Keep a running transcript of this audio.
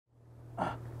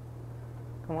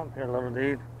Come up here, little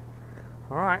dude.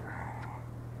 All right.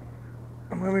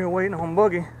 We were waiting on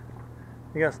Boogie.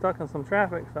 He got stuck in some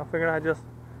traffic, so I figured I'd just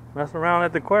mess around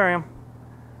at the aquarium.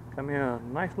 Got me a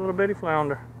nice little bitty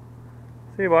flounder.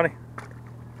 See you, buddy.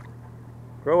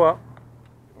 Grow up.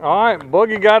 All right,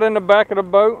 Boogie got in the back of the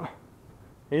boat.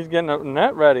 He's getting a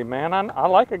net ready, man. I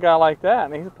like a guy like that,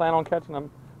 and he's planning on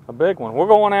catching a big one. We're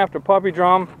going after puppy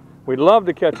drum. We'd love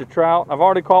to catch a trout. I've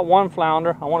already caught one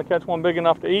flounder. I want to catch one big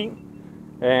enough to eat.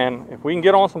 And if we can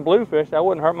get on some bluefish, that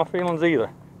wouldn't hurt my feelings either.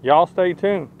 Y'all stay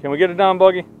tuned. Can we get it done,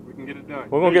 Boogie? We can get it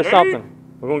done. We're going to get something.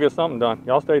 We're going to get something done.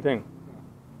 Y'all stay tuned.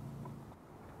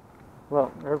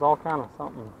 Look, there's all kind of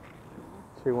something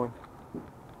chewing.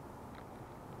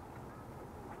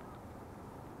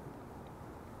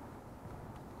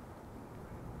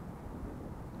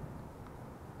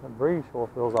 The breeze sure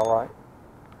feels all right.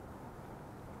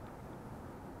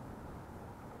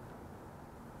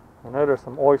 I know there's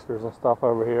some oysters and stuff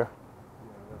over here.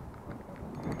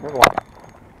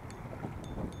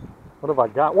 What have I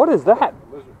got? What is that?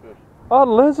 Lizardfish. A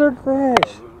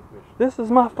lizardfish. This is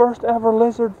my first ever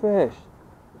lizardfish.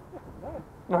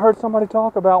 I heard somebody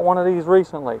talk about one of these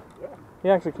recently. Yeah. He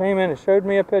actually came in and showed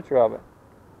me a picture of it.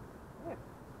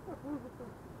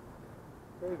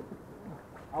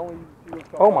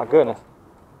 Oh my goodness.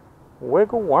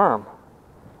 Wiggle worm.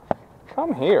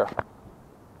 Come here.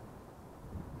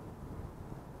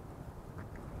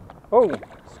 Oh,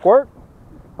 squirt.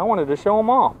 I wanted to show him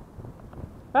off.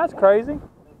 That's crazy.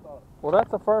 Well,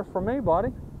 that's a first for me,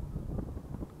 buddy.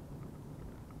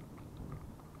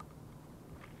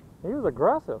 He was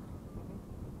aggressive.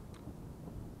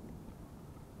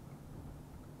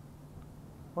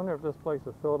 Wonder if this place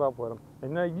is filled up with them.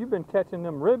 And now you've been catching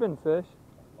them ribbon fish.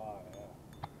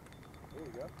 Here we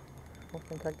go. I don't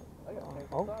think I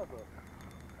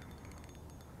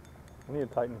need to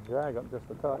tighten the drag up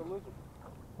just a touch.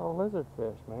 Oh,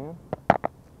 lizardfish, man.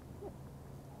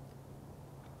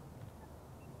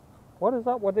 What is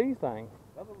up with these things?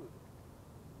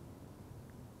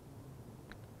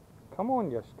 Come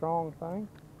on, you strong thing.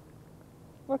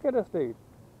 Look at this dude.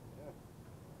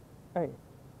 Yeah. Hey.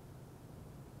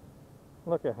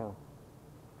 Look at him.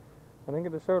 I didn't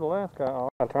get to show the last guy. Oh,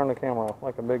 I turned the camera off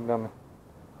like a big dummy.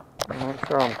 Make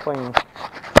sure I'm clean.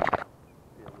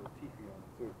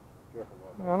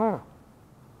 I know.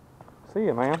 See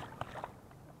you, man.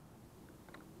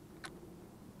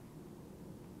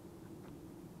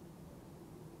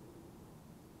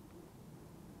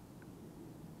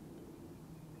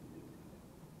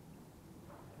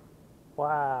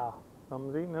 Wow,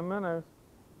 someone's eating them minnows.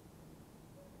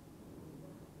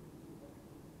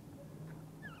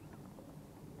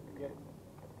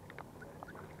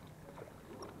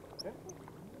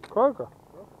 Croaker.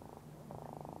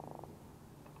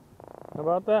 How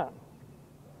about that?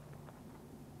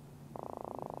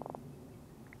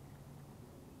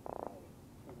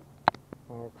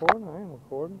 I'm recording? I am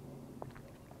recording.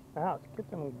 Ouch,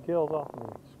 get them gills off me,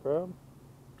 scrub.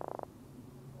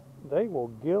 They will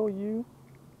gill you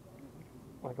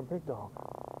like a big dog.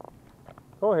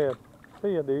 Go ahead.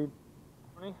 See ya, dude.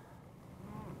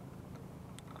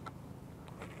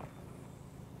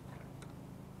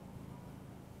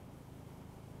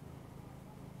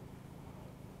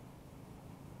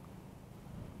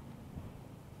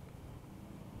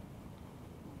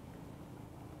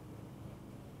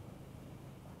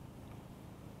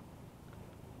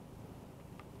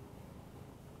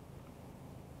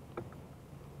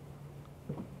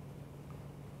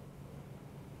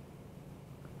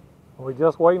 Are we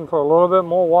just waiting for a little bit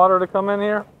more water to come in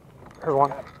here? Here's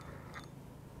one.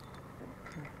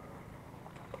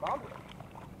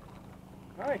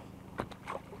 Nice.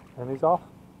 And he's off.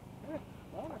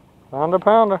 Pounder,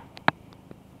 pounder.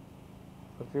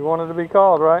 What you wanted to be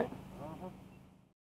called, right?